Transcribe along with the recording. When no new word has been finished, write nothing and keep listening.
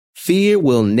Fear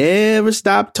will never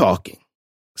stop talking.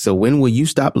 So when will you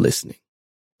stop listening?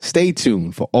 Stay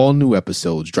tuned for all new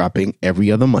episodes dropping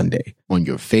every other Monday on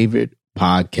your favorite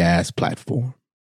podcast platform.